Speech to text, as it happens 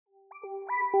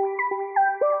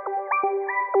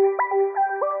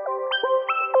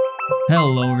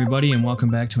Hello, everybody, and welcome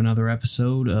back to another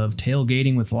episode of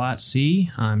Tailgating with Lot C.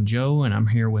 I'm Joe, and I'm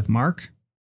here with Mark.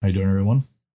 How you doing, everyone?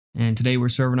 And today we're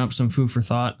serving up some food for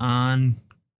thought on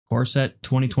Core Set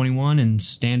 2021 and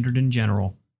Standard in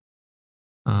general.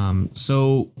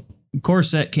 So Core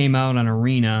Set came out on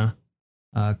Arena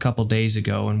a couple days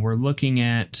ago, and we're looking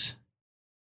at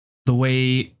the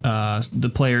way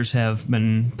the players have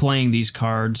been playing these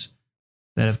cards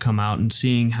that have come out and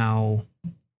seeing how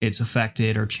it's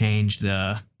affected or changed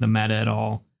the meta at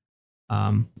all,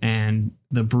 and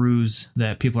the brews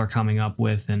that people are coming up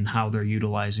with and how they're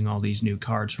utilizing all these new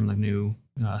cards from the new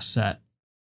set,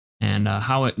 and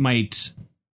how it might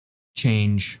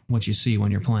change what you see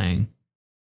when you're playing.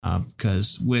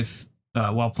 Because with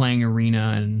while playing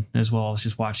Arena and as well as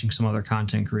just watching some other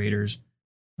content creators,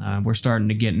 we're starting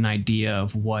to get an idea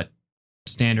of what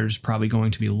Standard is probably going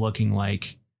to be looking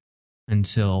like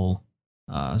until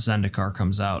Zendikar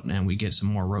comes out and we get some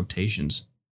more rotations.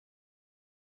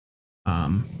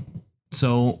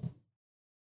 So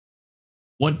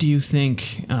what do you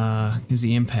think is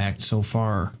the impact so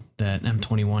far that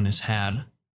M21 has had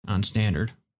on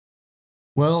Standard?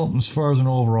 Well, as far as an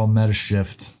overall meta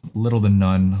shift, little to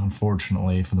none,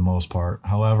 unfortunately, for the most part.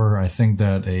 However, I think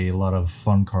that a lot of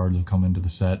fun cards have come into the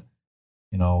set.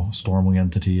 You know, Stormwing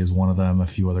Entity is one of them. A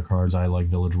few other cards I like,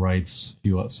 Village Rites.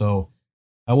 So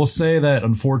I will say that,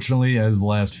 unfortunately, as the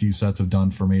last few sets have done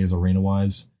for me as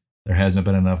arena-wise, there hasn't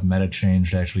been enough meta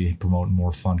change to actually promote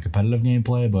more fun competitive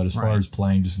gameplay. But as far as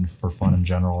playing just for fun in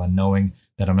general and knowing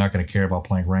that I'm not going to care about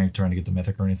playing ranked, trying to get the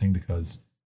Mythic or anything, because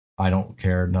I don't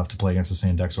care enough to play against the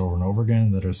same decks over and over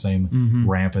again that are the same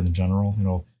ramp in general. You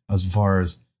know, as far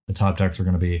as the top decks are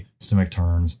going to be Simic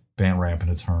turns, Bant Ramp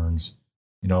into turns.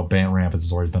 You know, Bant Ramp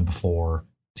has always been before.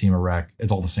 Team of Wreck,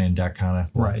 it's all the same deck kind of.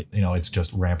 Right. You know, it's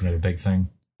just ramping into a big thing.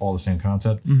 All the same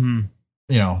concept. Mm-hmm.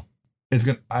 You know, it's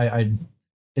good.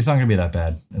 It's not going to be that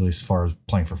bad, at least as far as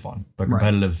playing for fun. But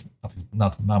competitive,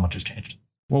 not much has changed.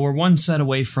 Well, we're one set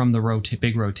away from the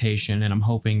big rotation, and I'm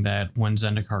hoping that when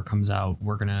Zendikar comes out,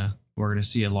 we're gonna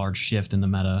see a large shift in the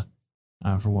meta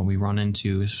for what we run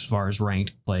into as far as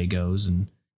ranked play goes. And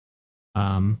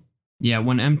yeah,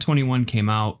 when M21 came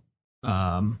out,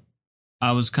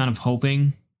 I was kind of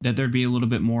hoping that there'd be a little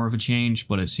bit more of a change,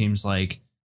 but it seems like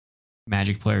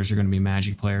Magic players are going to be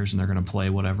Magic players, and they're going to play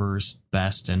whatever's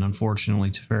best. And unfortunately,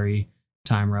 Teferi,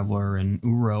 Time Reveler, and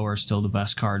Uro are still the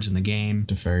best cards in the game.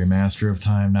 Teferi, Master of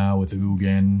Time now with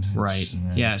Ugin. Right.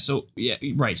 Yeah. So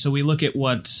right. So we look at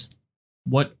what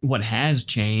has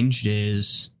changed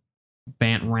is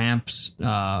Bant Ramps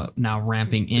now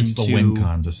ramping into the win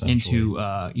cons, essentially. Into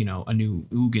a new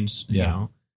Ugin. You know,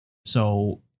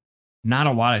 so not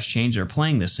a lot has changed. They're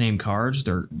playing the same cards.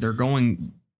 They're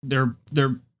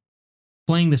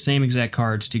playing the same exact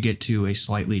cards to get to a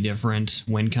slightly different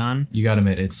win con. You got to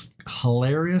admit, it's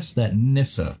hilarious that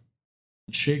Nissa,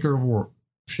 Shaker of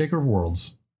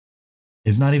Worlds,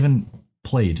 is not even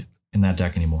played in that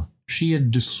deck anymore. She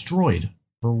had destroyed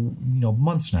for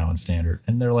months now in Standard,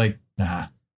 and they're like, nah,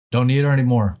 don't need her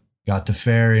anymore. Got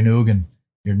Teferi and Ugin.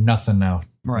 You're nothing now.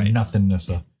 Right. You're nothing,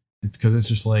 Nissa. Because it's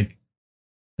just like,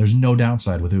 there's no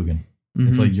downside with Ugin.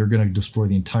 It's like you're going to destroy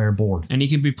the entire board. And he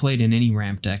can be played in any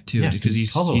ramp deck, too, because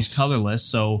he's colorless.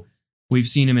 So we've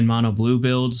seen him in mono blue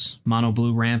builds, mono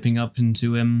blue ramping up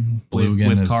into him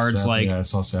with cards like... Yeah, I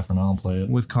saw Saffron play it.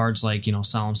 With cards like,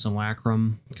 Solemn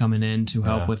Simulacrum coming in to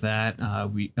help with that.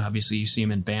 Obviously, you see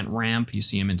him in Bant Ramp, you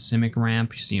see him in Simic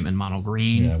Ramp, you see him in mono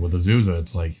green. Yeah, with Azusa,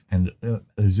 it's like... And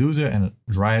Azusa and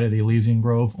Dryad of the Elysian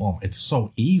Grove, it's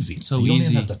so easy. It's so you easy. You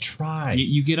don't even have to try.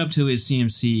 You get up to his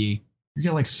CMC... You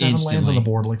get like 7 lands on the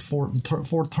board, like fourth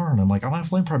turn. I'm like, I'm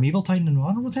playing Primeval Titan and I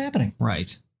don't know what's happening.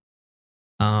 Right.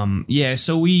 Yeah,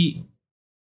 so we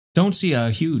don't see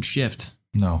a huge shift.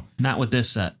 No. Not with this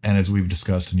set. And as we've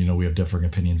discussed, and we have differing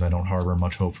opinions, I don't harbor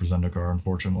much hope for Zendikar,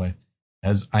 unfortunately.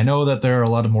 As I know that there are a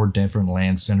lot of more different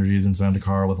land synergies in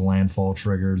Zendikar with landfall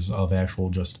triggers of actual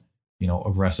just,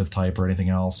 aggressive type or anything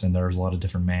else, and there's a lot of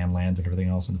different man lands and everything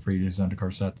else in the previous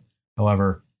Zendikar set.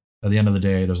 However, at the end of the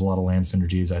day, there's a lot of land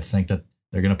synergies. I think that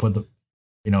they're going to put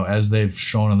as they've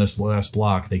shown on this last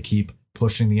block, they keep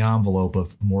pushing the envelope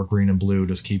of more green and blue,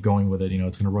 just keep going with it.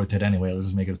 It's going to rotate anyway. Let's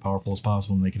just make it as powerful as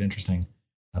possible and make it interesting.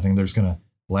 I think there's going to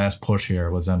last push here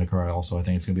with Zendikar also. I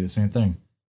think it's going to be the same thing.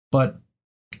 But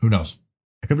who knows?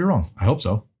 I could be wrong. I hope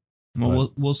so.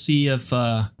 Well, we'll see if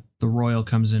the Royal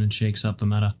comes in and shakes up the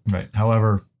meta. Right.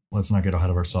 However, let's not get ahead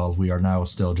of ourselves. We are now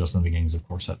still just in the beginnings of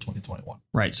Core Set 2021.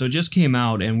 Right. So it just came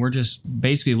out, and we're just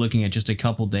basically looking at just a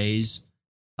couple days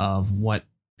of what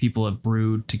people have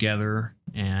brewed together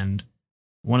and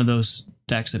one of those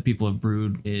decks that people have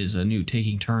brewed is a new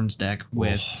Taking Turns deck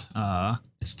with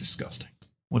it's disgusting.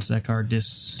 What's that card?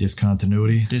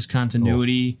 Discontinuity.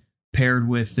 Discontinuity paired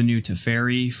with the new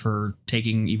Teferi for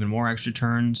taking even more extra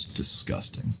turns. It's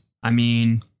disgusting. I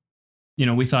mean,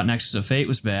 we thought Nexus of Fate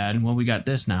was bad. Well, we got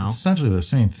this now. It's essentially the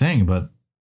same thing, but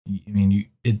I mean,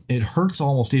 it hurts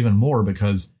almost even more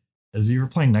because as you're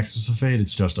playing Nexus of Fate,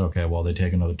 it's just, okay, well, they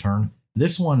take another turn.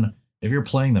 This one, if you're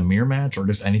playing the mirror match or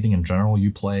just anything in general,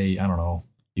 you play, I don't know,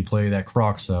 you play that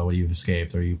Croxa when you've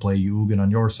escaped, or you play Ugin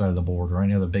on your side of the board, or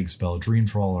any other big spell, Dream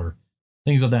Troll, or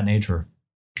things of that nature.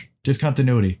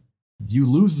 Discontinuity. You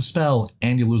lose the spell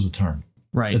and you lose the turn.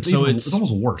 Right. It's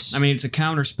almost worse. I mean, it's a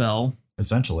counter spell.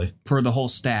 Essentially. For the whole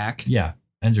stack. Yeah.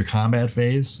 Ends your combat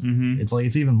phase. Mm-hmm.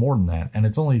 It's even more than that. And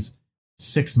it's only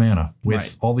 6 mana.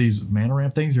 With all these mana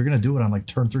ramp things, you're going to do it on like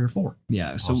turn 3 or 4.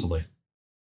 Yeah. Possibly.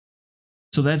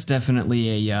 So that's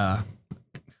definitely a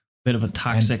bit of a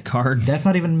toxic card. That's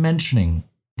not even mentioning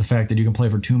the fact that you can play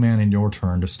for 2 mana in your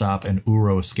turn to stop an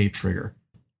Uro escape trigger.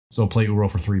 So play Uro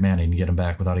for 3 mana and you get him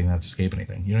back without even having to escape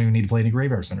anything. You don't even need to play any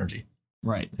Graveyard Synergy.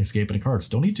 Right. Escape any cards.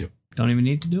 Don't need to. Don't even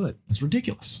need to do it. It's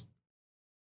ridiculous.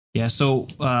 Yeah, so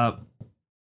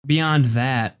beyond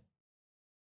that,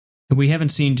 we haven't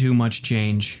seen too much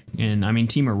change.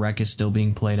 Team of Rec is still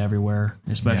being played everywhere,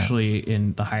 especially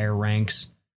in the higher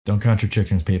ranks. Don't count your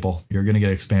chickens, people. You're going to get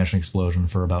Expansion Explosion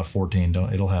for about 14.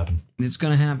 It'll happen. It's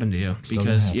going to happen to you.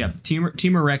 Because,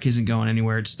 Team of Rec isn't going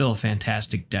anywhere. It's still a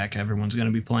fantastic deck. Everyone's going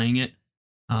to be playing it.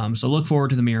 So look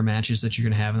forward to the mirror matches that you're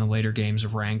going to have in the later games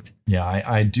of Ranked. Yeah,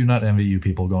 I do not envy you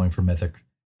people going for Mythic.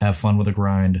 Have fun with the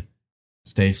grind.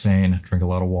 Stay sane. Drink a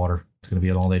lot of water. It's going to be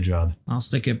an all-day job. I'll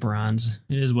stick at Bronze.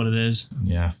 It is what it is.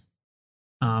 Yeah.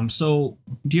 So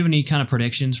do you have any kind of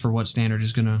predictions for what Standard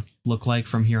is going to look like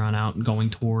from here on out and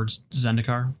going towards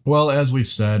Zendikar? Well, as we've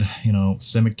said,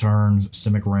 Simic Turns,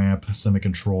 Simic Ramp, Simic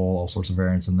Control, all sorts of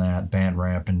variants in that, Band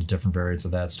Ramp, and different variants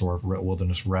of that sort,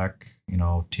 Wilderness Wreck,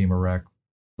 Team of Rec.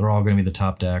 They're all going to be the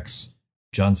top decks.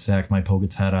 Junsec might poke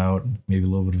its head out, maybe a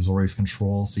little bit of Azorius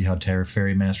Control, see how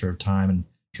Fairy Master of Time and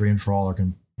Dream Trawler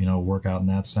can, work out in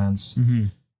that sense. Mm-hmm.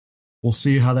 We'll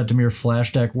see how that Dimir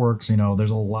Flash deck works.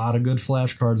 There's a lot of good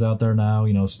Flash cards out there now.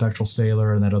 Spectral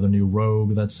Sailor and that other new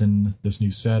Rogue that's in this new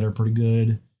set are pretty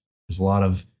good. There's a lot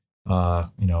of,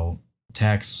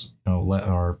 attacks,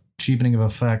 or cheapening of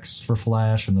effects for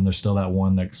Flash. And then there's still that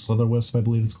one, that Slitherwisp, I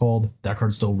believe it's called. That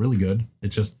card's still really good. It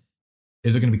just,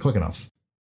 is it going to be quick enough?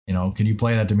 Can you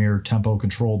play that Dimir Tempo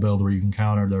Control build where you can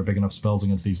counter their big enough spells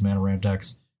against these mana ramp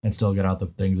decks and still get out the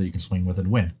things that you can swing with and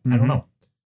win? Mm-hmm. I don't know.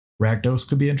 Rakdos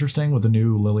could be interesting with the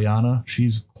new Liliana.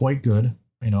 She's quite good.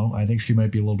 I think she might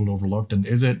be a little bit overlooked. And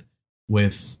is it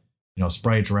with,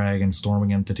 Sprite Dragon,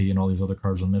 Storming Entity, and all these other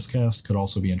cards with Miscast? Could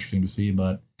also be interesting to see,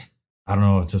 but I don't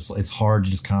know. It's hard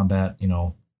to just combat,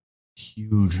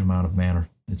 huge amount of mana.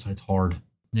 It's hard.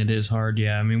 It is hard,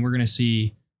 yeah. We're going to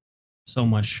see so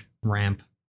much ramp,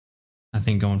 I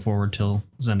think, going forward till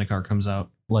Zendikar comes out.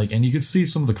 And you could see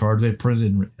some of the cards they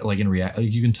printed in react.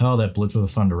 You can tell that Blitz of the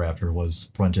Thunder Raptor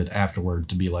was printed afterward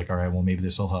to be like, all right, well, maybe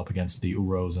this will help against the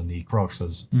Uros and the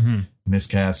Croxas. Mm-hmm.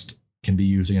 Miscast can be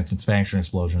used against Expansion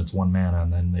Explosion. It's 1 mana,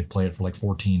 and then they play it for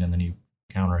 14, and then you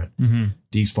counter it. Mm-hmm.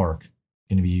 D-Spark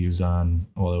can be used on,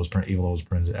 it was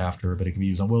printed after, but it can be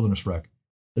used on Wilderness Wreck.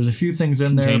 There's a few things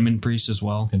in there. Containment Priest as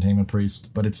well. Containment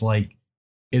Priest, but it's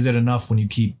is it enough when you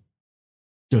keep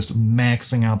just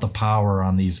maxing out the power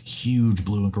on these huge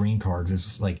blue and green cards?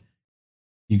 It's just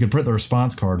you can print the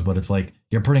response cards, but it's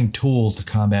you're printing tools to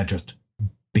combat just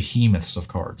behemoths of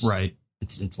cards. Right.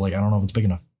 It's I don't know if it's big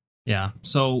enough. Yeah.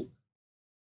 So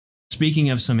speaking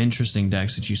of some interesting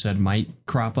decks that you said might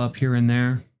crop up here and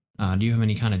there, do you have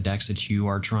any kind of decks that you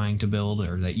are trying to build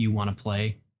or that you want to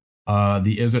play?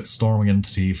 The Izzet Storming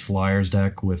Entity Flyers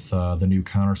deck with the new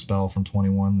counter spell from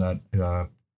 21 that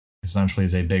essentially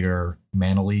is a bigger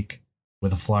mana leak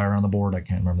with a flyer on the board. I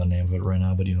can't remember the name of it right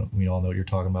now, but we all know what you're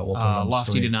talking about. We'll put it on the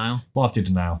Lofty screen. Denial. Lofty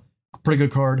Denial. Pretty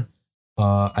good card.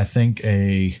 I think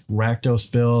a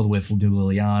Rakdos build with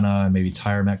Liliana and maybe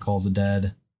Tyramet Calls the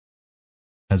Dead,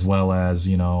 as well as,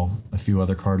 a few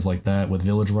other cards like that with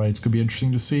Village Rites could be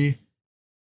interesting to see.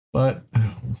 But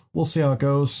we'll see how it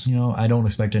goes. I don't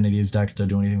expect any of these decks to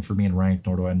do anything for me in Ranked,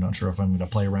 nor I'm not sure if I'm going to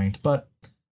play Ranked, but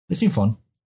they seem fun,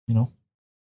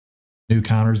 New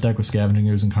counters deck with Scavenging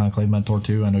Ooze and Conclave Mentor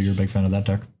too. I know you're a big fan of that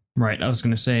deck. Right. I was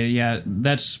going to say, yeah,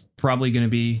 that's probably going to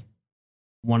be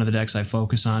one of the decks I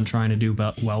focus on trying to do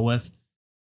well with.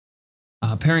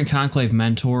 Pairing Conclave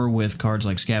Mentor with cards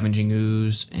like Scavenging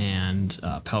Ooze and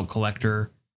Pelt Collector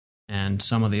and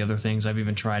some of the other things. I've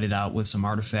even tried it out with some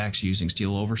artifacts using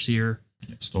Steel Overseer.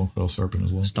 Stonecoil Serpent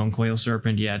as well. Stonecoil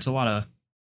Serpent. Yeah, it's a lot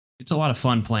of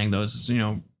fun playing those.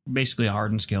 It's, basically a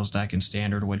hardened scales deck in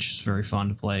standard, which is very fun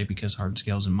to play because hardened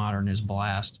scales in modern is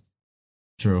blast.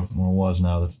 True. Well, it was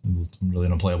now that it's really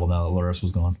unplayable now that Lurrus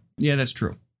was gone. Yeah, that's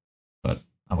true. But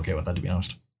I'm okay with that, to be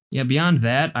honest. Yeah, beyond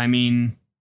that, I mean,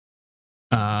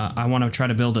 I want to try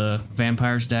to build a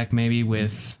vampires deck maybe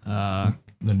with the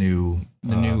new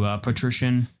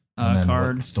patrician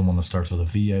card. It's the one that starts with a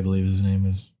V, I believe his name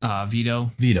is.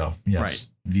 Vito. Vito, yes. Right.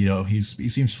 Vito. He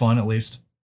seems fun at least.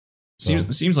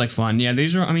 Seems like fun. Yeah,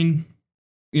 these are, I mean,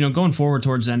 going forward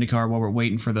towards Zendikar while we're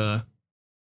waiting for the,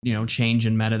 change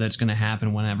in meta that's going to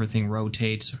happen when everything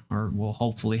rotates, or will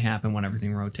hopefully happen when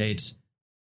everything rotates.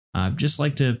 Just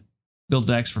like to build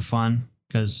decks for fun,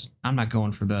 because I'm not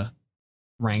going for the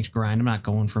ranked grind. I'm not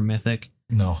going for mythic.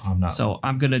 No, I'm not. So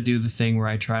I'm going to do the thing where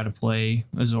I try to play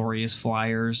Azorius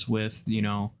Flyers with,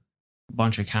 a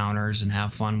bunch of counters and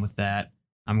have fun with that.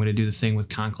 I'm going to do the thing with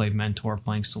Conclave Mentor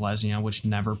playing Selesnya, which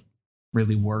never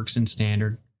really works in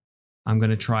standard. I'm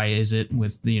going to try Izzet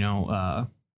with,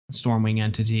 Stormwing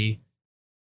Entity.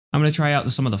 I'm going to try out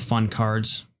some of the fun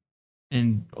cards,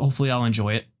 and hopefully I'll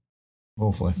enjoy it.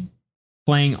 Hopefully.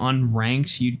 Playing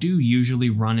unranked, you do usually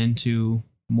run into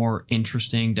more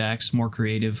interesting decks, more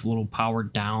creative, a little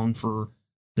powered down for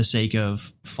the sake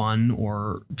of fun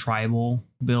or tribal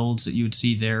builds that you would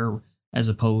see there, as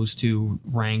opposed to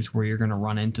ranked where you're going to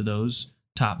run into those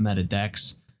top meta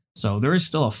decks. So there is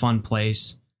still a fun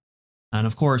place. And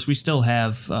of course, we still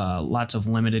have lots of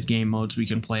limited game modes we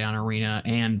can play on Arena,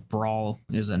 and Brawl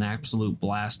is an absolute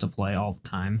blast to play all the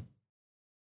time.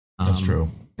 That's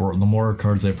true. The more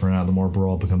cards they print out, the more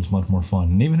Brawl becomes much more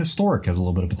fun. And even Historic has a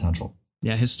little bit of potential.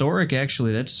 Yeah, Historic,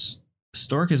 actually,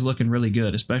 Historic is looking really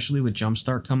good, especially with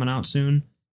Jumpstart coming out soon.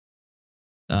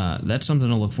 That's something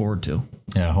to look forward to.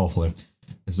 Yeah, hopefully.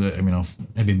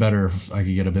 It'd be better if I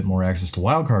could get a bit more access to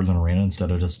wild cards on Arena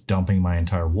instead of just dumping my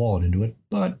entire wallet into it,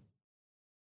 but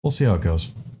we'll see how it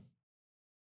goes.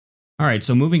 All right,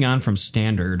 so moving on from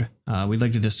Standard, we'd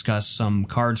like to discuss some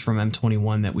cards from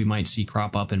M21 that we might see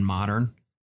crop up in Modern.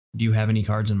 Do you have any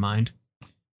cards in mind?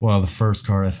 Well, the first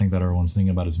card I think that everyone's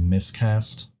thinking about is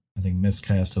Miscast. I think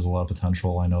Miscast has a lot of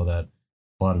potential. I know that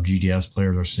a lot of GDS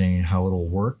players are seeing how it'll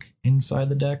work inside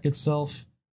the deck itself.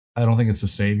 I don't think it's a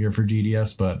savior for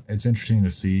GDS, but it's interesting to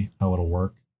see how it'll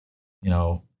work.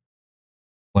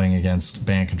 Playing against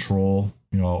Ban Control,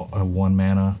 a 1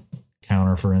 mana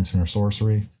counter for instant or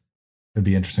sorcery. It'd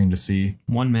be interesting to see.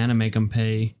 1 mana, make them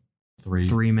pay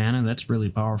 3 mana. That's really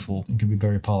powerful. It can be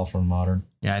very powerful in Modern.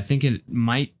 Yeah, I think it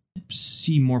might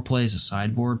see more play as a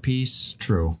sideboard piece.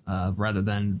 True. Rather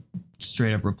than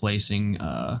straight up replacing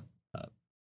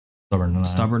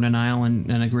Stubborn Denial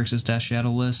and a Grixis Death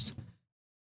Shadow list.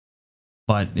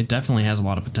 But it definitely has a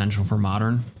lot of potential for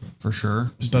Modern, for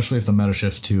sure. Especially if the meta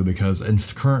shifts too, because in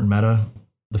the current meta,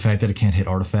 the fact that it can't hit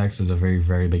artifacts is a very,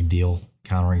 very big deal.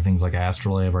 Countering things like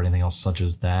Astrolabe or anything else such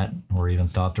as that, or even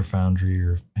Thopter Foundry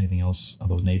or anything else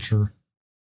about nature.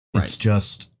 Right. It's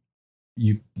just,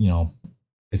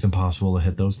 it's impossible to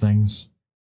hit those things.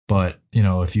 But,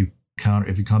 if you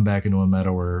come back into a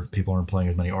meta where people aren't playing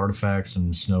as many artifacts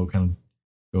and snow kind of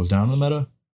goes down in the meta,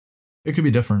 it could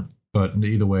be different. But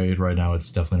either way, right now,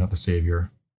 it's definitely not the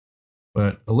savior.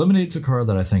 But Eliminate's a card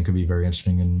that I think could be very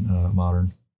interesting in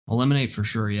Modern. Eliminate for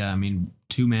sure, yeah.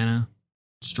 2 mana,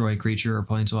 destroy a creature or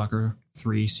planeswalker,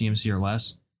 3 CMC or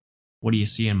less. What do you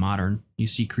see in Modern? You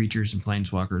see creatures and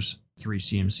planeswalkers, 3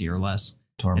 CMC or less.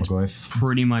 Tarmogoyf.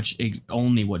 Pretty much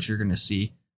only what you're going to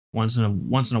see. Once in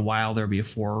a while, there'll be a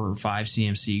 4 or 5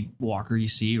 CMC walker you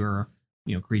see, or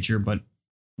creature, but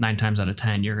 9 times out of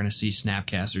 10, you're going to see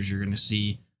Snapcasters. You're going to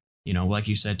see, like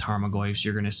you said, Tarmogoyfs.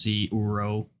 You're going to see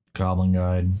Uro, Goblin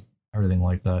Guide, everything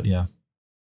like that. Yeah.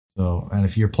 So, and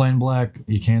if you're playing black,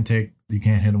 you can't hit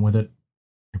him with it.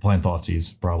 You're playing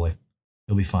Thoughtseize, probably.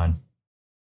 You'll be fine.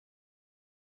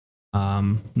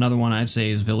 Another one I'd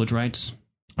say is Village Rites.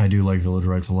 I do like Village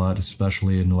Rites a lot,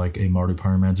 especially in like a Mardu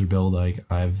Pyromancer build.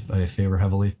 I favor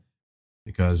heavily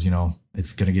because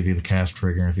it's gonna give you the cast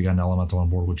trigger, and if you got an elemental on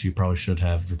board, which you probably should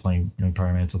have if you're playing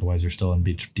Pyromancer, otherwise you're still in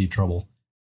deep trouble.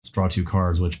 Just draw 2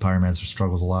 cards, which Pyromancer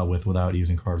struggles a lot with without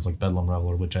using cards like Bedlam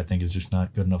Reveler, which I think is just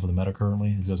not good enough for the meta currently.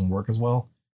 It doesn't work as well.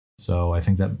 So I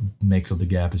think that makes up the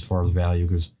gap as far as value,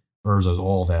 because Urza is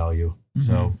all value. Mm-hmm.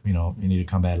 So, you need to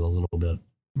combat it a little bit.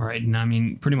 Right,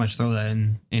 and pretty much throw that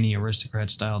in any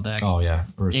Aristocrat style deck. Oh yeah,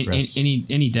 Aristocrats.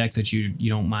 Any deck that you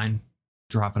don't mind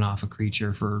dropping off a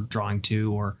creature for drawing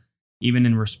 2, or even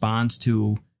in response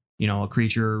to a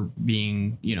creature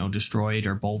being destroyed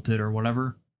or bolted or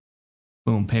whatever.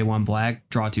 Boom, pay 1 black,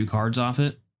 draw 2 cards off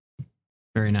it.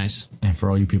 Very nice. And for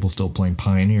all you people still playing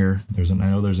Pioneer, I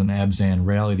know there's an Abzan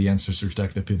Rally, the Ancestors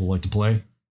deck that people like to play.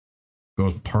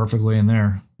 Goes perfectly in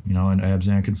there. You know, and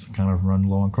Abzan can kind of run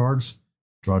low on cards,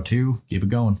 draw 2, keep it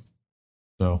going.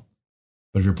 So,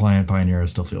 but if you're playing Pioneer, I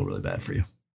still feel really bad for you.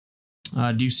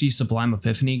 Do you see Sublime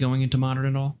Epiphany going into Modern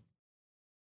at all?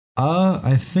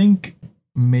 I think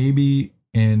maybe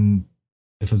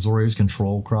if Azorius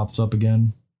Control crops up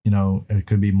again, you know, it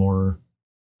could be more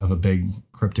of a big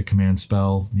Cryptic Command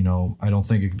spell. You know, I don't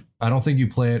think you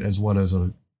play it as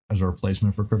a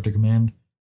replacement for Cryptic Command.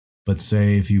 But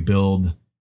say if you build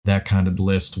that kind of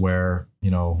list where, you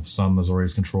know, some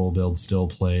Azorius Control builds still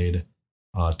played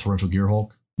Torrential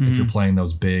Gearhulk. If you're playing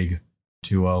those big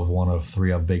 2 of, 1 of,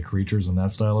 3 of big creatures in that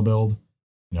style of build,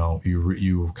 you know,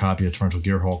 you copy a Torrential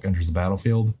Gearhulk, enters the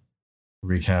battlefield,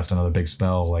 recast another big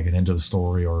spell like an Into the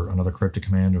Story or another Cryptic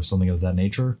Command or something of that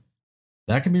nature.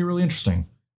 That can be really interesting.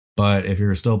 But if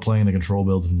you're still playing the control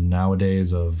builds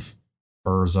nowadays of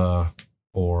Urza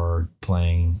or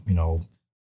playing, you know,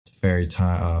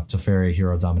 Teferi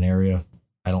Hero Dominaria,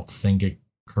 I don't think it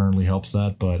currently helps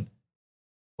that. But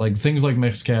like things like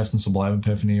Mixcast and Sublime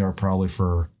Epiphany are probably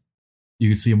you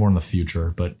can see more in the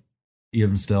future. But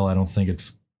even still, I don't think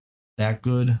it's that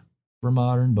good for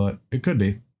Modern, but it could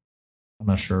be. I'm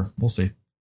not sure. We'll see.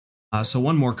 So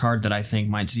one more card that I think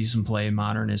might see some play in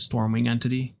Modern is Stormwing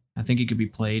Entity. I think it could be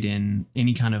played in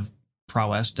any kind of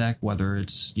prowess deck, whether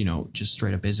it's, you know, just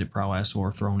straight up Izzet prowess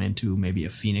or thrown into maybe a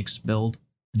Phoenix build.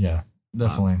 Yeah,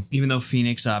 definitely. Even though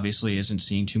Phoenix obviously isn't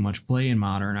seeing too much play in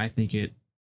Modern, I think it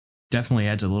definitely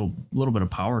adds a little bit of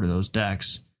power to those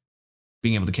decks.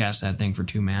 Being able to cast that thing for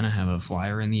 2 mana, have a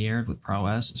flyer in the air with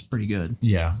prowess is pretty good.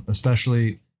 Yeah,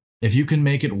 especially if you can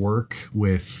make it work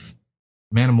with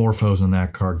Manamorphose and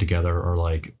that card together are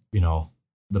like, you know,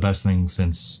 the best thing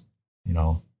since, you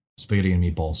know, spaghetti and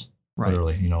meatballs. Right.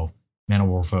 Literally, you know,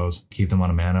 Manamorphose, keep them on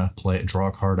a mana, draw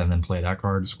a card, and then play that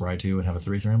card, scry 2, and have a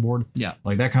 3/3 on board. Yeah.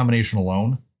 Like that combination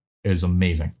alone is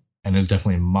amazing and is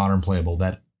definitely Modern playable.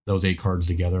 Those 8 cards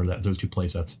together, those 2 play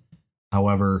sets.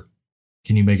 However,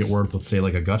 can you make it work with, say,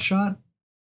 like a Gut Shot?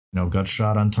 You know, Gut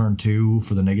Shot on turn 2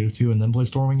 for the -2 and then play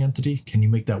Storming Entity? Can you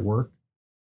make that work?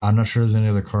 I'm not sure there's any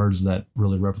other cards that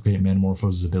really replicate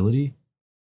Manamorphose's ability,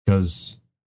 because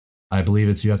I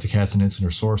believe you have to cast an instant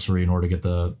or sorcery in order to get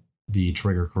the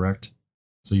trigger correct.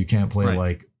 So you can't play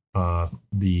like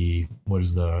what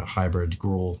is the hybrid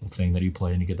Gruul thing that you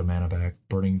play and you get the mana back?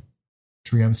 Burning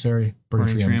Tree Emissary?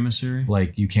 Burning Tree Emissary?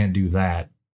 Like, you can't do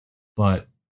that. But,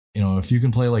 you know, if you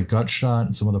can play like Gut Shot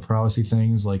and some of the prowessy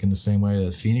things, like in the same way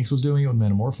that Phoenix was doing it with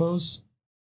Manamorphose,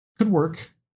 could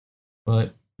work.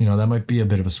 But, you know, that might be a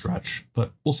bit of a stretch.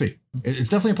 But we'll see. It's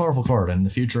definitely a powerful card. And in the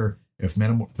future, if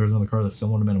there's another card that's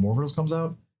similar to Manamorphose comes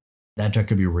out, that deck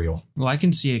could be real. Well, I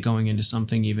can see it going into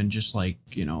something even just like,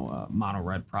 you know, mono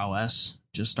red prowess.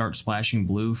 Just start splashing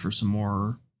blue for some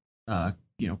more,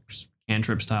 you know,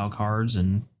 cantrip style cards,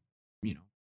 and, you know,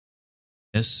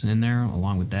 this in there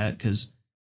along with that, because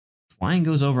flying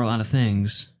goes over a lot of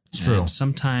things. It's true.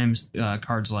 Sometimes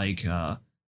cards like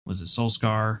was it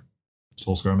Soulscar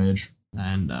Mage,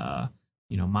 and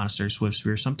you know, Monastery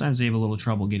Swiftspear, sometimes they have a little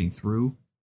trouble getting through.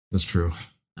 That's true.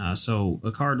 So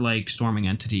a card like Storming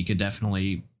Entity could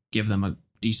definitely give them a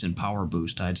decent power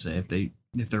boost, I'd say,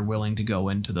 if they're willing to go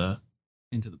into the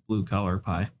blue color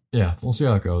pie. Yeah, we'll see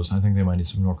how it goes. I think they might need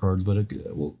some more cards, but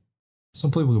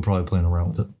some people could probably play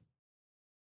around with it.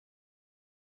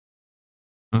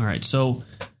 All right, so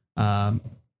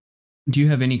do you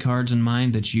have any cards in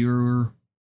mind that you're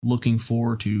looking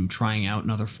forward to trying out in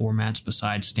other formats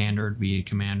besides Standard, be it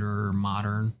Commander or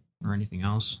Modern or anything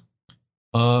else?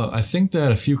 I think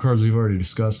that a few cards we've already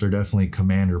discussed are definitely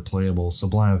Commander playable.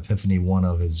 Sublime Epiphany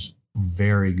 1-of is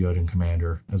very good in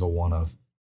Commander as a 1-of.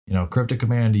 You know, Cryptic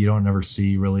Command you don't never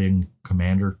see really in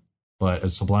Commander, but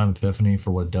as Sublime Epiphany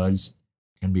for what it does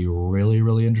can be really,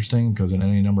 really interesting, because in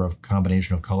any number of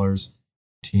combination of colors,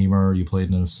 Teamer, you played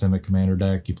it in a Simic Commander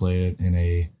deck, you play it in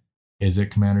a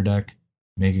Izzet Commander deck,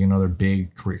 making another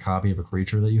big copy of a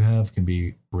creature that you have can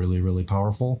be really, really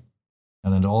powerful.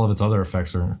 And then all of its other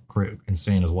effects are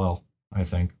insane as well, I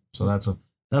think. So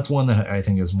that's one that I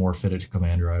think is more fitted to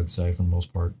Commander, I would say, for the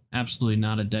most part. Absolutely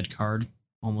not a dead card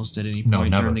almost at any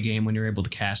point during the game when you're able to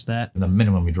cast that. At the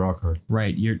minimum, you draw a card.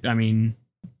 Right. I mean,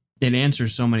 it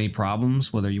answers so many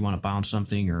problems, whether you want to bounce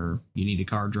something or you need a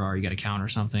card draw or you got to counter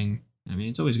something. I mean,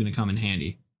 it's always going to come in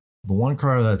handy. The one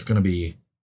card that's going to be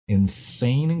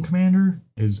insane in Commander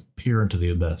is Peer into the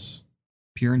Abyss.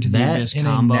 Peer into the Abyss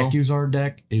combo. That in a Nekuzar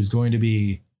deck is going to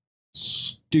be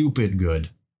stupid good.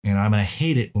 And I'm going to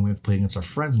hate it when we have to play against our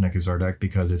friends' Nekuzar deck,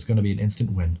 because it's going to be an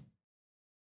instant win.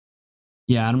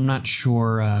 Yeah, I'm not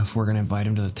sure if we're gonna invite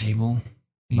him to the table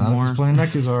Not if anymore. he's playing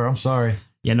Nekuzar. I'm sorry.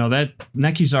 Yeah, no, that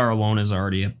Nekuzar alone is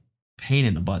already a pain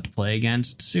in the butt to play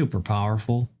against. It's super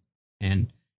powerful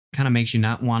and kind of makes you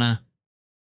not want to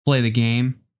play the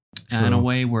game in a True.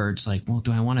 way where it's like, well,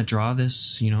 do I want to draw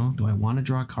this? You know, do I want to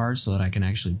draw cards so that I can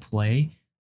actually play?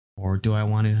 Or do I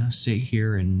want to sit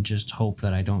here and just hope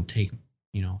that I don't take,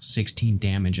 16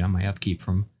 damage on my upkeep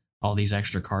from all these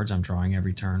extra cards I'm drawing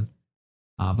every turn?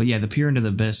 But yeah, the Peer into the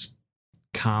Abyss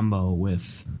combo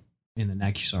in the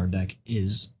Nekuzar deck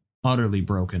is utterly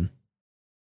broken.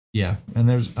 Yeah, and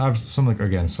there's some of the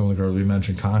cards we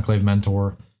mentioned. Conclave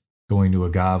Mentor, going to a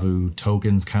Gavu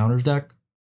tokens counters deck,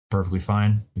 perfectly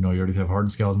fine. You already have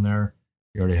Hardened Scales in there.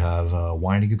 You already have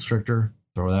Winding Constrictor.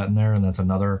 Throw that in there, and that's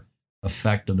another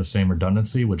effect of the same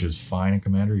redundancy, which is fine in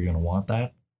Commander. You're going to want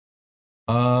that.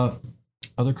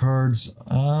 Other cards,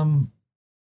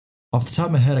 off the top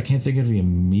of my head, I can't think of any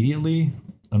immediately.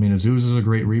 I mean, Azuz is a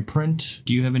great reprint.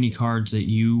 Do you have any cards that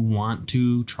you want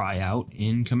to try out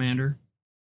in Commander?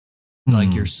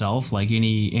 Like yourself, like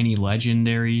any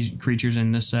legendary creatures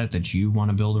in this set that you want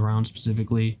to build around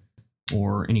specifically,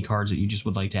 or any cards that you just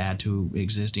would like to add to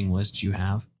existing lists you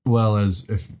have? Well, as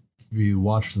if you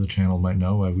watch the channel might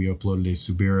know, we uploaded a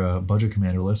Subira budget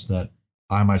commander list that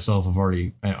I myself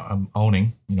I'm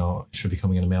owning. It should be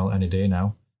coming in the mail any day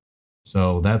now.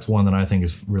 So that's one that I think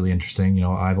is really interesting.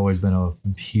 I've always been a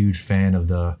huge fan of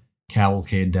the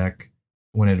Cavalcade deck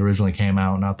when it originally came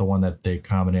out, not the one that they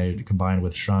combined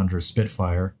with Chandra's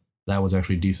Spitfire. That was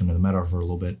actually decent in the meta for a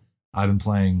little bit. I've been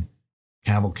playing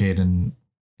Cavalcade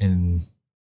in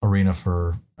Arena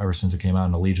ever since it came out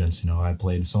in Allegiance. I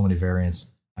played so many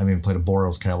variants. I've even played a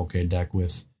Boros Cavalcade deck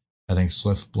with, I think,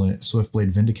 Swiftblade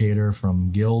Vindicator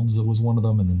from Guilds was one of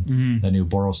them, and then that new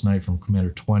Boros Knight from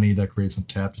Commander 20 that creates a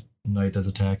tapped knight that's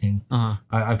attacking.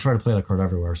 I've tried to play that card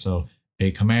everywhere, so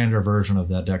a Commander version of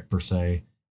that deck per se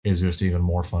is just even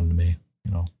more fun to me.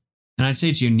 And I'd say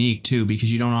it's unique too,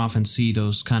 because you don't often see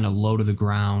those kind of low to the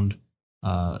ground,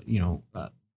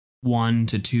 1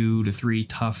 to 2 to 3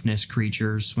 toughness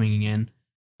creatures swinging in.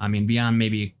 I mean, beyond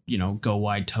maybe, go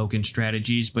wide token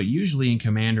strategies, but usually in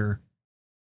Commander,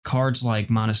 cards like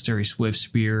Monastery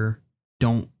Swiftspear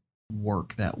don't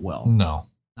work that well. No.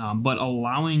 But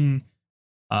allowing,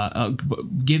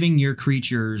 giving your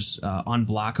creatures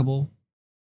unblockable,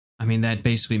 I mean, that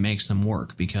basically makes them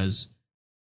work because,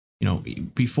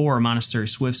 before a Monastery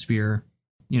Swiftspear,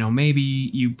 maybe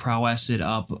you prowess it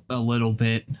up a little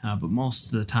bit, but most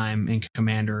of the time in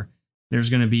Commander, there's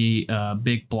going to be a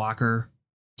big blocker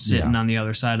sitting on the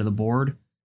other side of the board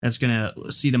that's going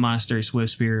to see the Monastery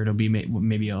Swiftspear. It'll be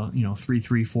maybe a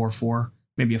 3/3/4/4,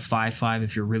 maybe a 5/5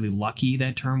 if you're really lucky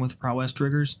that turn with prowess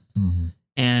triggers.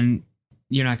 And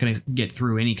you're not going to get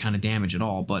through any kind of damage at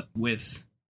all. But with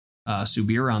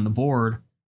Subira on the board,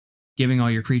 giving all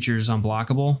your creatures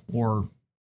unblockable, or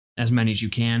as many as you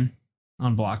can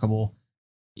unblockable,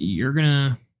 you're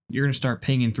gonna start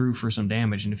pinging through for some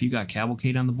damage. And if you got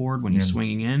Cavalcade on the board when you're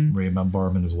swinging in, Ray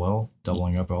Bombardment as well,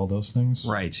 doubling up all those things.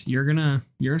 Right, you're gonna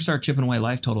start chipping away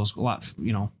life totals a lot,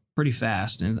 pretty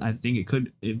fast. And I think it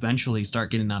could eventually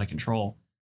start getting out of control.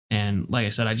 And like I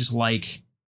said, I just like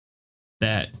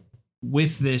that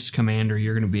with this Commander,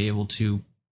 you're going to be able to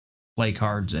play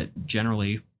cards that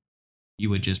generally you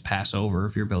would just pass over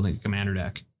if you're building a Commander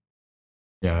deck.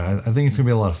 Yeah, I think it's going to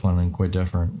be a lot of fun and quite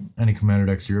different. Any Commander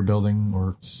decks you're building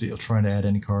or trying to add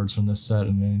any cards from this set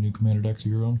and any new Commander decks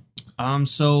of your own?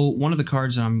 So one of the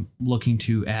cards that I'm looking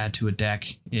to add to a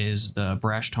deck is the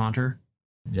Brash Taunter.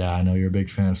 Yeah, I know you're a big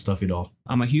fan of Stuffy Doll.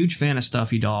 I'm a huge fan of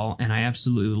Stuffy Doll, and I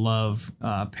absolutely love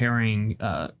pairing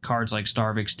cards like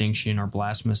Star of Extinction or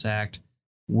Blasphemous Act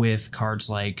with cards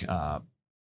like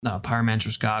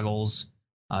Pyromancer's Goggles,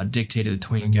 Dictate of the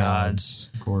Twin Gods,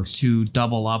 of course, to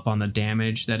double up on the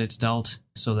damage that it's dealt.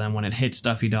 So then when it hits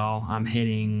Stuffy Doll, I'm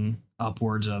hitting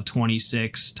upwards of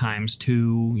 26 times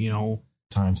 2,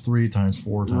 times 3, times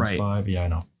 4, times 5. Yeah, I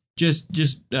know.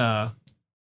 Just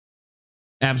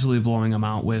absolutely blowing them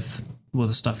out with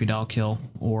a Stuffy Doll kill.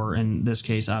 Or in this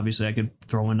case, obviously, I could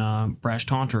throw in a Brash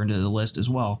Taunter into the list as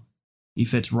well. He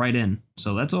fits right in.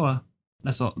 So that's a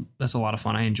lot of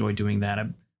fun. I enjoy doing that.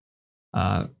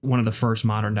 One of the first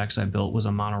Modern decks I built was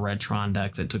a mono red Tron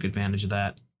deck that took advantage of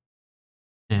that.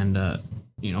 And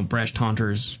Brash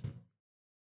Taunter's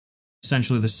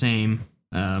essentially the same,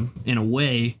 in a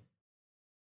way,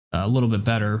 a little bit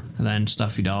better than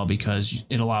Stuffy Doll because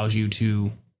it allows you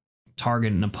to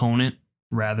target an opponent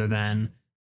rather than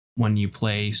when you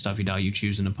play Stuffy Doll, you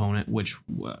choose an opponent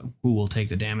who will take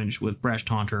the damage. With Brash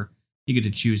Taunter, you get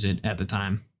to choose it at the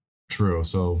time. True.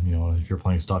 So, if you're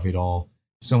playing Stuffy Doll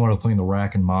similar to playing the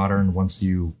rack in Modern. Once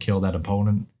you kill that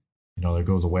opponent, it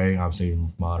goes away. Obviously,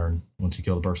 in Modern, once you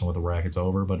kill the person with the rack, it's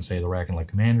over. But say the rack in like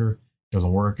Commander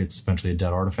doesn't work, it's eventually a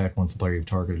dead artifact once the player you've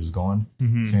targeted is gone.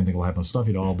 Mm-hmm. Same thing will happen with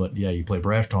Stuffy Doll, but yeah, you play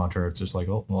Brash Taunter, it's just like,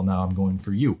 oh, well, now I'm going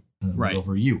for you. And then Right. go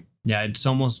for you. Yeah, it's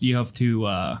almost, you have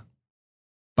to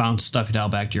bounce Stuffy Doll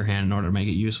back to your hand in order to make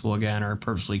it useful again, or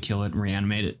purposely kill it and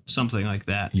reanimate it, something like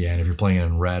that. Yeah, and if you're playing it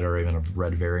in red or even a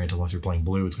red variant, unless you're playing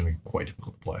blue, it's going to be quite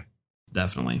difficult to play.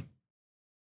 Definitely.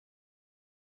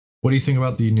 What do you think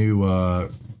about the new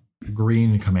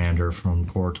green commander from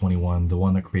Core 21, the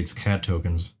one that creates cat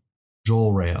tokens,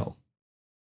 Joel Rael?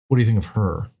 What do you think of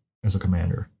her as a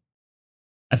commander?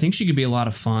 I think she could be a lot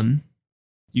of fun.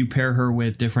 You pair her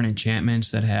with different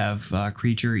enchantments that have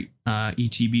creature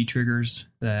ETB triggers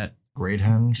that Great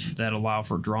Henge. that allow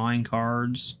for drawing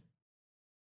cards.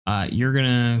 You're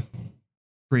gonna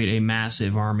create a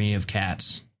massive army of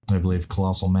cats. I believe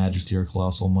Colossal Majesty or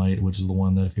Colossal Might, which is the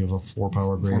one that if you have a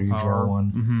 4-power greater, you draw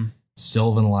one. Mm-hmm.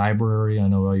 Sylvan Library, I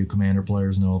know all you commander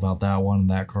players know about that one.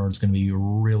 That card's going to be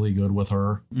really good with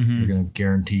her. Mm-hmm. You're going to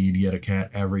guarantee to get a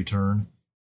cat every turn.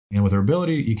 And with her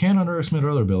ability, you can't underestimate her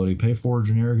other ability. Pay 4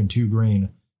 generic and 2 green.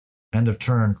 End of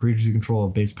turn, creatures you control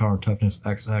have base power and toughness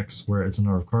XX, where it's a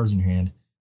number of cards in your hand.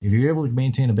 If you're able to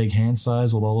maintain a big hand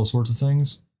size with all those sorts of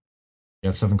things, you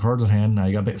got 7 cards in hand, now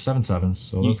you got 7 7s,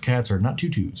 so those cats are not 2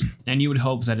 2s. And you would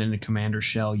hope that in a commander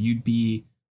shell, you'd be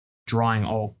drawing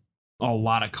a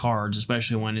lot of cards,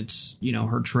 especially when it's,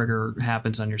 her trigger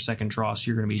happens on your second draw. So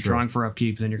you're going to be drawing for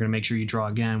upkeep, then you're going to make sure you draw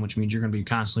again, which means you're going to be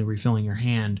constantly refilling your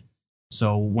hand.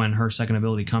 So when her second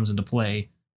ability comes into play,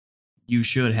 you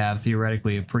should have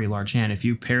theoretically a pretty large hand. If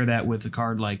you pair that with a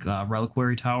card like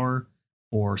Reliquary Tower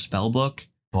or Spellbook,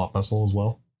 Thought Vessel as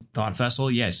well. Thought Vessel,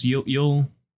 yes, you'll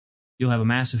have a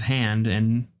massive hand,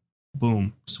 and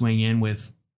boom, swing in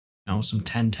with some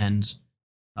 10/10s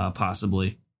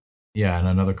possibly. Yeah, and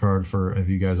another card for, if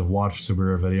you guys have watched Super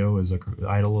Rare Video, is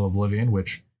Idol of Oblivion,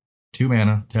 which 2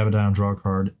 mana, tap it down, draw a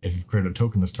card. If you've created a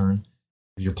token this turn,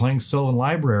 if you're playing Sylvan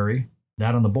Library,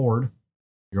 that on the board,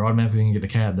 you're automatically going to get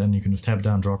the cat. Then you can just tap it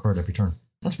down, draw a card every turn.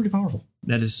 That's pretty powerful.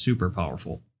 That is super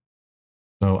powerful.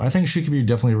 So I think she could be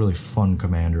definitely a really fun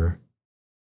commander.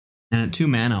 And at 2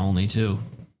 mana only, too.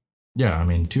 Yeah, I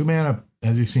mean, 2 mana,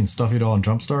 as you've seen, Stuffy Doll and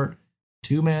Jumpstart.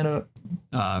 2 mana.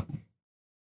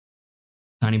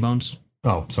 Tiny Bones.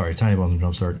 Oh, sorry, Tiny Bones and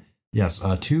Jumpstart. Yes,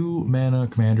 2 mana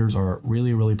commanders are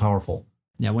really, really powerful.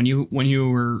 Yeah, when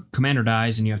your commander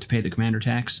dies and you have to pay the commander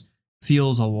tax,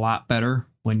 feels a lot better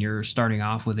when you're starting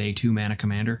off with a 2 mana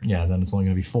commander. Yeah, then it's only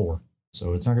going to be 4.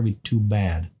 So it's not going to be too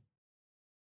bad.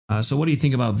 So what do you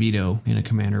think about Veto in a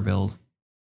commander build?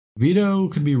 Veto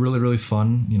could be really, really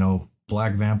fun.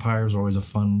 Black Vampires are always a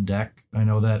fun deck. I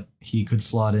know that he could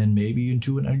slot in maybe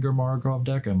into an Edgar Markov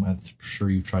deck. I'm sure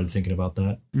you've tried thinking about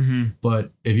that. Mm-hmm.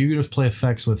 But if you could just play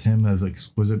effects with him as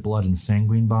Exquisite Blood and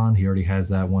Sanguine Bond, he already has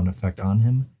that one effect on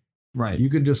him. Right. You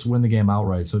could just win the game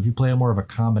outright. So if you play a more of a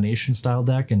combination style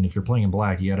deck, and if you're playing in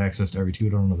black, you got access to every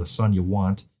tutor under the sun you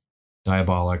want.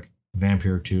 Diabolic,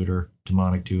 Vampiric Tutor,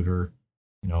 Demonic Tutor,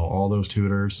 all those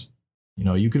tutors.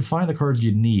 You could find the cards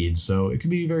you'd need. So it could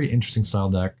be a very interesting style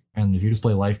deck. And if you just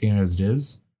play life gain as it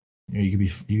is, you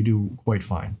could do quite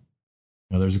fine.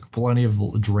 There's plenty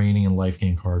of draining and life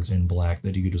gain cards in black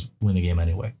that you could just win the game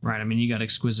anyway. Right. I mean, you got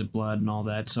Exquisite Blood and all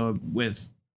that. So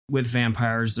with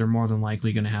vampires, they're more than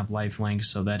likely going to have lifelink.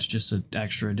 So that's just an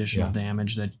extra additional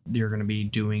damage that you're going to be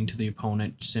doing to the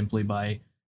opponent simply by.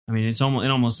 I mean, it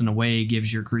almost in a way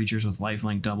gives your creatures with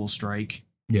lifelink double strike.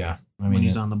 Yeah, I mean, when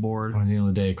he's on the board. At the end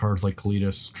of the day, cards like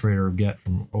Kalitas, Trader of Get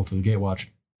from Oath of the Gatewatch,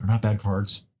 they're not bad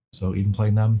cards. So even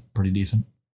playing them, pretty decent.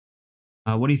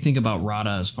 What do you think about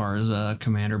Rada as far as a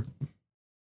commander?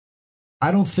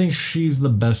 I don't think she's the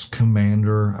best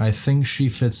commander. I think she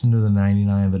fits into the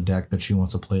 99 of the deck that she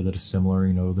wants to play that is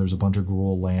similar. There's a bunch of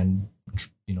Gruul land,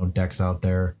 decks out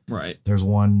there. Right. There's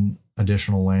one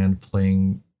additional land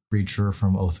playing creature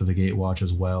from Oath of the Gatewatch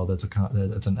as well. That's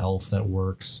an elf that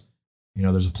works.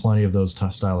 There's plenty of those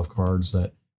style of cards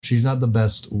that she's not the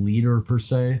best leader per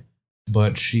se,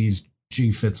 but she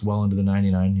fits well into the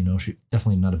 99. She's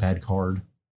definitely not a bad card.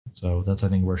 So that's, I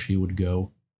think, where she would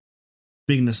go.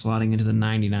 Speaking of slotting into the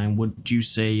 99, would you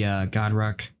say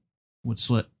Godrek would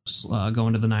go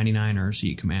into the 99, or is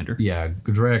he a commander? Yeah,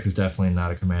 Godrek is definitely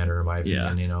not a commander in my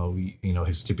opinion. Yeah.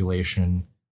 His stipulation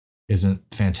isn't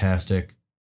fantastic.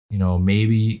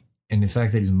 Maybe, and the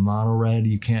fact that he's mono red,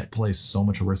 you can't play so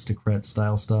much aristocrat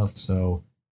style stuff. So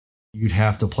you'd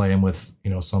have to play him with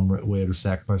some way to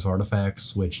sacrifice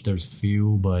artifacts, which there's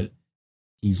few, but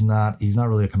he's not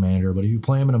really a commander, but if you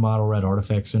play him in a mono red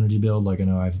artifact synergy build, like I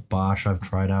know I've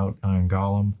tried out on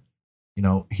Golem,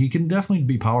 he can definitely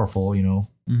be powerful,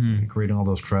 creating all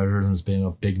those treasures and just being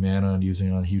a big mana and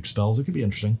using it on huge spells. It could be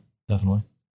interesting, definitely.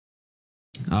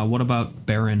 What about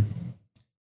Baron?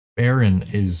 Baron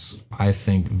is, I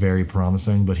think, very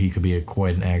promising, but he could be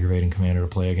quite an aggravating commander to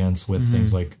play against with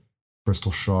things like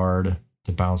Crystal Shard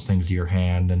to bounce things to your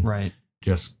hand and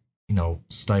just,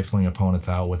 stifling opponents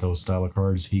out with those style of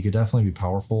cards. He could definitely be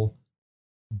powerful,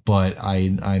 but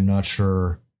I'm not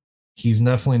sure. He's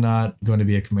definitely not going to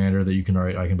be a commander that you can, all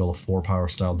right, I can build a 4-power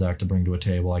style deck to bring to a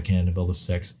table. I can build a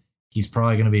 6. He's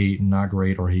probably going to be not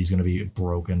great, or he's going to be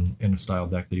broken in a style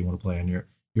deck that you want to play on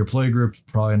your play group's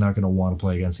probably not going to want to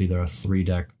play against either a 3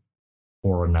 deck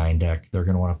or a 9 deck. They're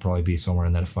going to want to probably be somewhere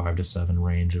in that 5 to 7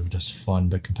 range of just fun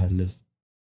but competitive,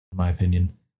 in my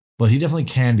opinion. But he definitely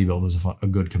can be built as a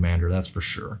good commander, that's for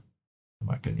sure, in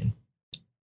my opinion.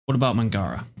 What about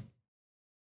Mangara?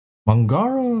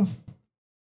 Mangara,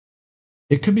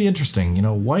 it could be interesting.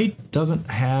 White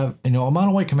doesn't have, a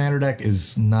mono white commander deck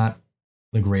is not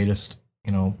the greatest.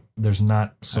 There's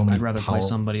not so many. I'd rather play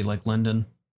somebody like Linden.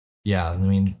 Yeah, I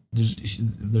mean,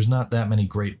 there's not that many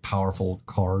great powerful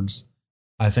cards.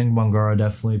 I think Mangara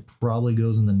definitely probably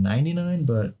goes in the 99,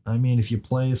 but I mean, if you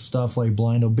play stuff like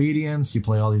Blind Obedience, you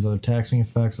play all these other taxing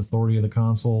effects, Authority of the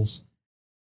Consoles,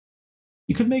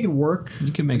 you could make it work.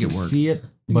 You can make it work. See it,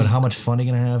 but how much fun are you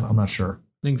going to have? I'm not sure.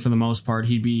 I think for the most part,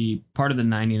 he'd be part of the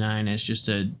 99 as just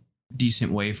a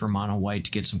decent way for mono white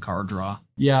to get some card draw.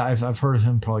 Yeah, I've heard of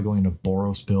him probably going into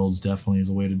Boros builds definitely is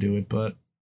a way to do it, but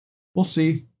we'll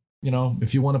see.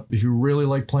 If you really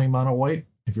like playing mono white,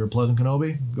 if you're a Pleasant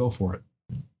Kenobi, go for it.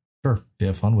 Sure, you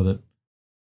have fun with it.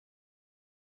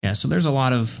 Yeah, so there's a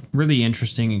lot of really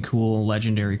interesting and cool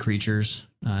legendary creatures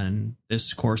in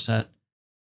this core set.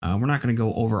 We're not going to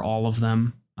go over all of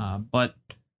them, but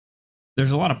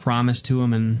there's a lot of promise to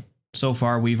them, and so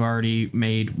far we've already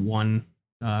made one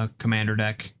commander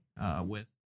deck with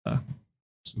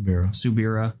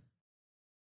Subira.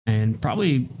 And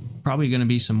probably going to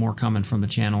be some more coming from the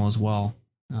channel as well,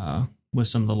 with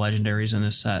some of the legendaries in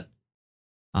this set.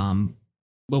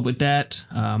 But with that,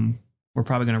 we're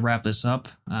probably going to wrap this up.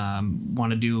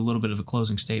 Want to do a little bit of a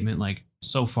closing statement. Like,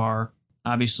 so far,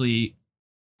 obviously,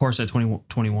 Core Set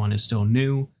 2021 is still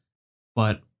new,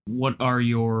 but what are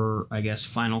your, I guess,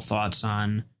 final thoughts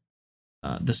on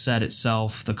the set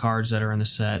itself, the cards that are in the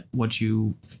set, what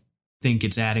you think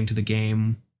it's adding to the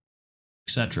game,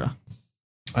 etc.?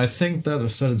 I think that the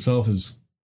set itself is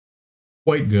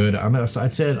quite good.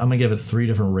 I'd say I'm going to give it 3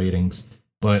 different ratings,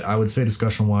 but I would say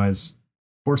discussion-wise,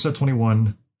 Core Set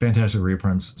 21, fantastic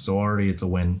reprints, so already it's a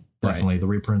win. Definitely. Right. The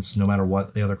reprints, no matter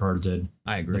what the other cards did.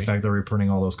 I agree. The fact that we're reprinting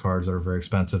all those cards that are very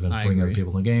expensive and putting other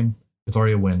people in the game, it's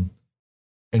already a win.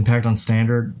 Impact on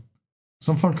Standard,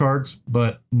 some fun cards,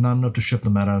 but not enough to shift the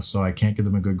meta, so I can't give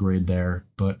them a good grade there.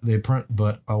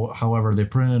 However, they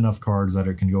print enough cards that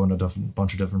it can go into a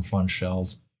bunch of different fun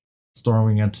shells.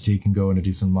 Stormwing Entity can go into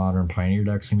decent modern Pioneer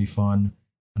decks, can be fun.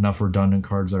 Enough redundant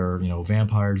cards that are,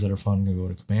 vampires that are fun can go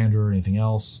to Commander or anything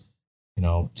else.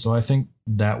 So I think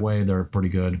that way they're pretty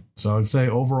good. So I would say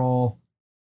overall,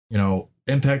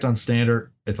 impact on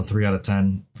Standard, it's a 3 out of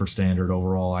 10 for Standard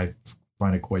overall. I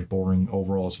find it quite boring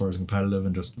overall as far as competitive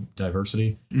and just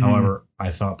diversity. Mm-hmm. However, I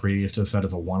thought previous to the set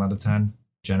it's a 1 out of 10.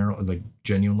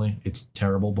 Genuinely, it's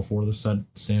terrible before the set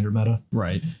Standard meta.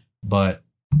 Right. But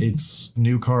it's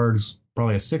new cards,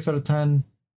 probably a 6 out of 10.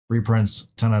 Reprints,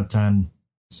 10 out of 10.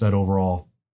 Set overall,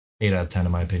 8 out of 10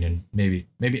 in my opinion. Maybe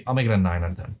I'll make it a 9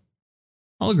 out of 10.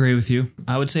 I'll agree with you.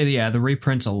 I would say that, the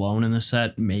reprints alone in the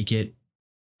set make it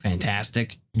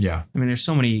fantastic. Yeah. I mean, there's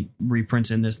so many reprints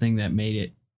in this thing that made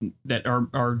it, that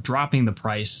are dropping the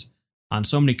price on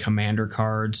so many commander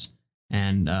cards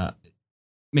and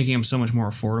making them so much more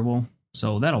affordable.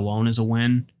 So that alone is a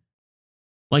win.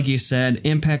 Like you said,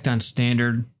 impact on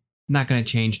Standard, not going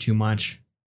to change too much.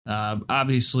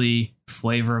 Obviously,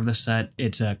 flavor of the set,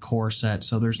 it's a core set,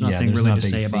 so there's nothing really to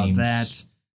say about that.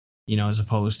 As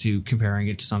opposed to comparing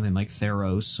it to something like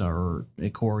Theros or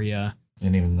Ikoria.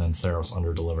 And even then, Theros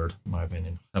underdelivered, in my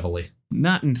opinion, heavily.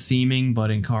 Not in theming,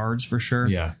 but in cards for sure.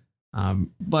 Yeah.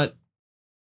 But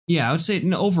yeah, I would say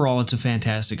overall it's a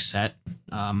fantastic set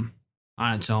on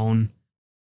its own.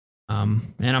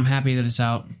 And I'm happy that it's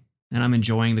out. And I'm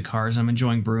enjoying the cards. I'm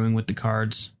enjoying brewing with the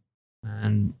cards.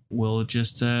 And we'll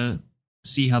just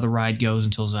see how the ride goes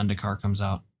until Zendikar comes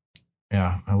out.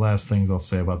 Yeah, my last things I'll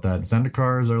say about that.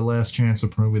 Zendikar is our last chance to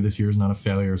prove that this year is not a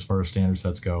failure as far as standard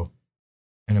sets go.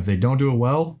 And if they don't do it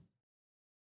well,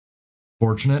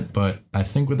 fortunate, but I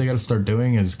think what they got to start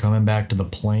doing is coming back to the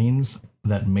planes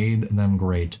that made them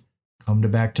great. Come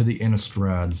back to the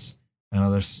Innistrads and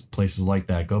other places like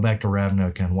that. Go back to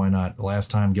Ravnica, and why not? The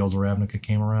last time Guilds of Ravnica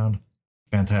came around,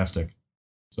 fantastic.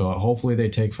 So hopefully they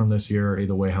take from this year,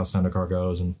 either way, how Zendikar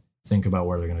goes, and think about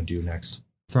where they're going to do next.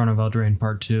 Throne of Eldraine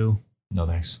Part 2. No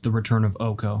thanks. The Return of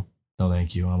Oko. No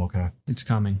thank you. I'm okay. It's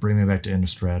coming. Bring me back to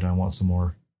Innistrad. I want some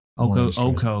more.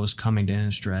 Oko's coming to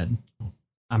Innistrad.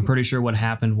 I'm pretty sure what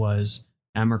happened was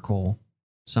Emrakul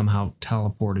somehow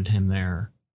teleported him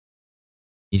there.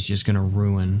 He's just going to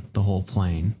ruin the whole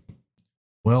plane.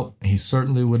 Well, he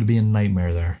certainly would be a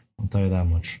nightmare there. I'll tell you that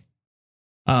much.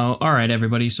 All right,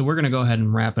 everybody. So we're going to go ahead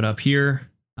and wrap it up here.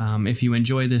 If you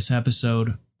enjoy this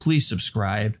episode, please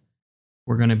subscribe.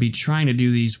 We're going to be trying to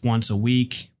do these once a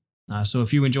week. So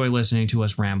if you enjoy listening to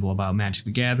us ramble about Magic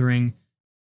the Gathering,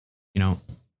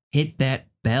 hit that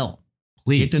bell.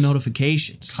 Please. Get the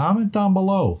notifications. Comment down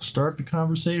below. Start the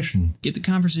conversation. Get the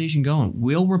conversation going.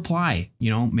 We'll reply.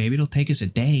 Maybe it'll take us a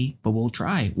day, but we'll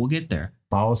try. We'll get there.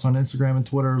 Follow us on Instagram and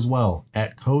Twitter as well,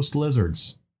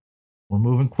 @CoastLizards. We're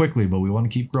moving quickly, but we want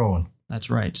to keep growing. That's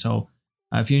right. So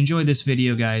if you enjoyed this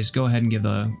video, guys, go ahead and give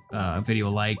the video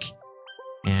a like,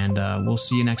 and we'll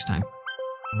see you next time.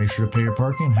 Make sure to pay your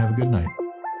parking and have a good night.